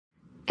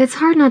It's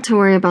hard not to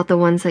worry about the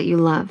ones that you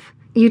love.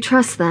 You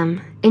trust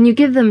them, and you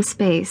give them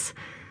space.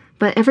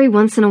 But every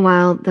once in a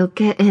while, they'll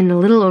get in a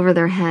little over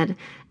their head,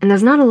 and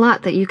there's not a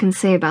lot that you can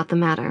say about the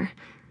matter.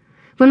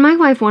 When my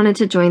wife wanted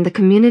to join the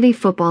community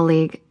football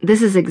league,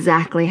 this is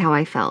exactly how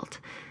I felt.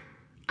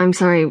 "I'm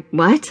sorry,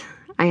 what?"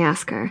 I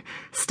ask her,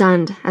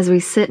 stunned as we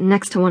sit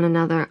next to one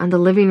another on the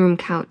living room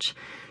couch,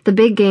 the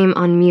big game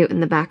on mute in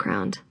the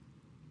background.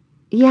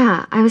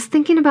 "Yeah, I was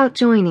thinking about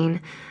joining,"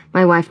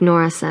 my wife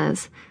Nora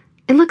says.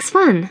 "It looks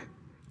fun."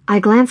 I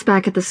glance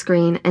back at the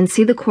screen and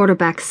see the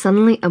quarterback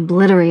suddenly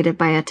obliterated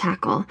by a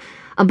tackle,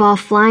 a ball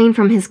flying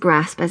from his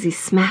grasp as he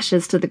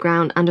smashes to the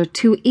ground under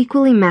two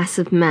equally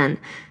massive men.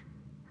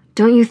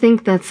 "Don't you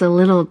think that's a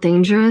little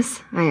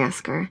dangerous?" I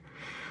ask her.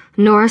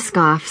 Nora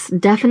scoffs,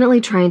 definitely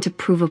trying to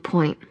prove a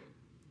point.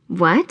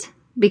 "What?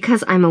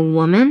 Because I'm a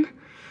woman?"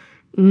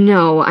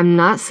 "No, I'm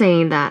not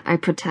saying that," I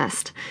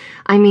protest.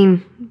 "I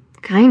mean,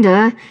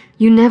 kinda.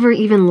 You never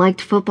even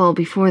liked football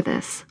before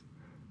this."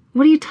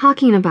 "What are you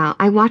talking about?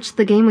 I watched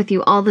the game with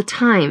you all the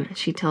time,"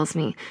 she tells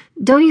me.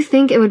 "Don't you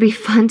think it would be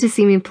fun to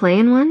see me play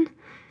in one?"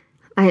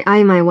 I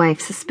eye my wife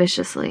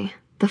suspiciously.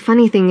 The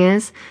funny thing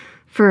is,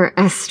 for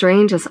as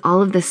strange as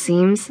all of this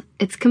seems,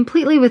 it's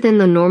completely within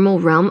the normal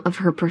realm of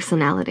her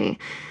personality.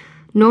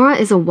 Nora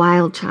is a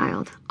wild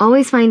child,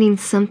 always finding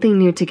something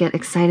new to get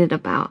excited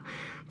about,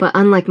 but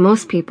unlike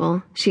most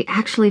people, she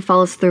actually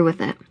follows through with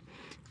it.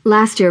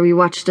 Last year we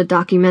watched a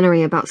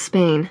documentary about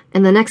Spain,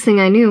 and the next thing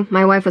I knew,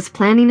 my wife was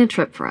planning a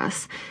trip for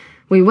us.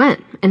 We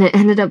went, and it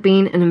ended up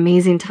being an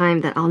amazing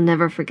time that I'll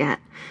never forget.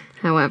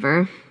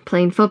 However,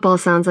 playing football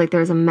sounds like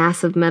there's a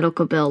massive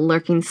medical bill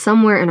lurking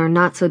somewhere in our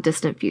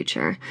not-so-distant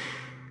future.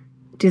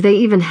 "Do they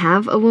even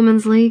have a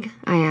women's league?"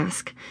 I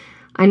ask.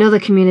 I know the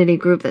community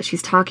group that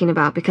she's talking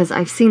about because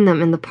I've seen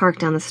them in the park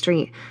down the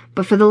street,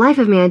 but for the life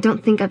of me, I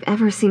don't think I've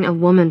ever seen a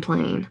woman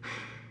playing.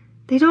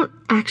 "They don't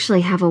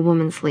actually have a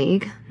women's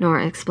league,"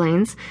 Nora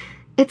explains.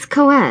 "It's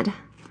co-ed."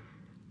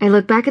 I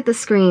look back at the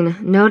screen,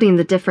 noting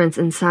the difference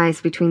in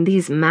size between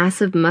these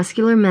massive,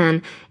 muscular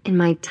men and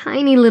my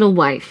tiny little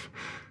wife.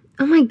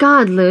 "Oh my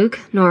God, Luke,"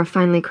 Nora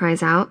finally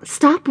cries out.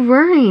 "Stop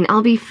worrying,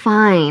 I'll be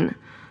fine."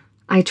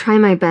 I try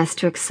my best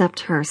to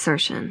accept her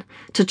assertion,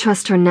 to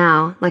trust her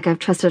now like I've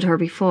trusted her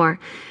before,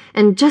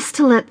 and just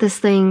to let this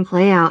thing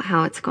play out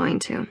how it's going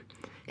to.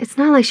 It's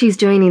not like she's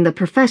joining the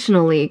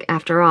professional league,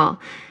 after all.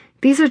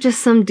 These are just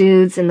some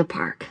dudes in the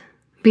park.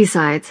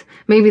 Besides,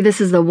 maybe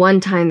this is the one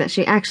time that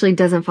she actually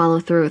doesn't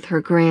follow through with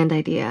her grand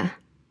idea.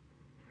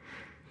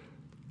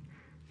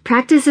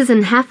 "Practice is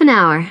in half an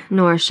hour,"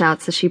 Nora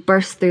shouts as she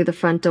bursts through the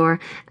front door,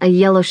 a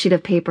yellow sheet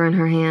of paper in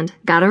her hand.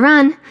 "Gotta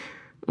run."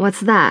 "What's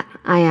that?"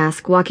 I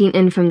ask, walking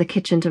in from the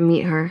kitchen to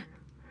meet her.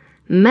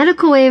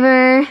 "Medical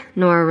waiver,"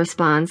 Nora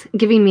responds,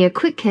 giving me a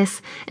quick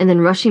kiss and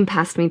then rushing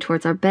past me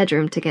towards our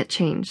bedroom to get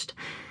changed.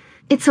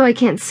 "It's so I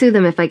can't sue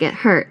them if I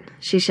get hurt,"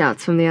 she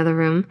shouts from the other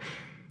room.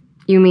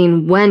 "You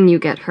mean when you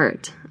get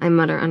hurt," I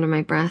mutter under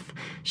my breath,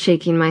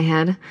 shaking my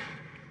head.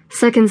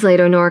 Seconds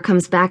later, Nora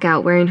comes back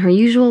out wearing her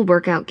usual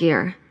workout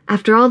gear.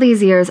 After all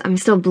these years, I'm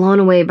still blown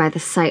away by the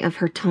sight of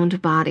her toned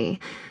body,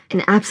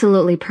 an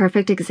absolutely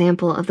perfect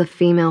example of the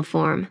female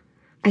form.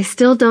 I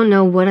still don't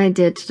know what I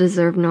did to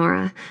deserve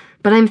Nora,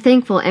 but I'm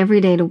thankful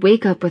every day to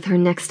wake up with her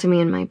next to me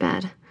in my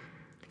bed.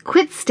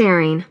 "Quit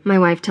staring," my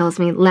wife tells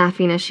me,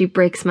 laughing as she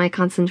breaks my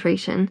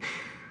concentration.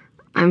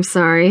 "I'm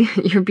sorry,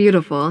 you're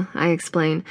beautiful," I explain,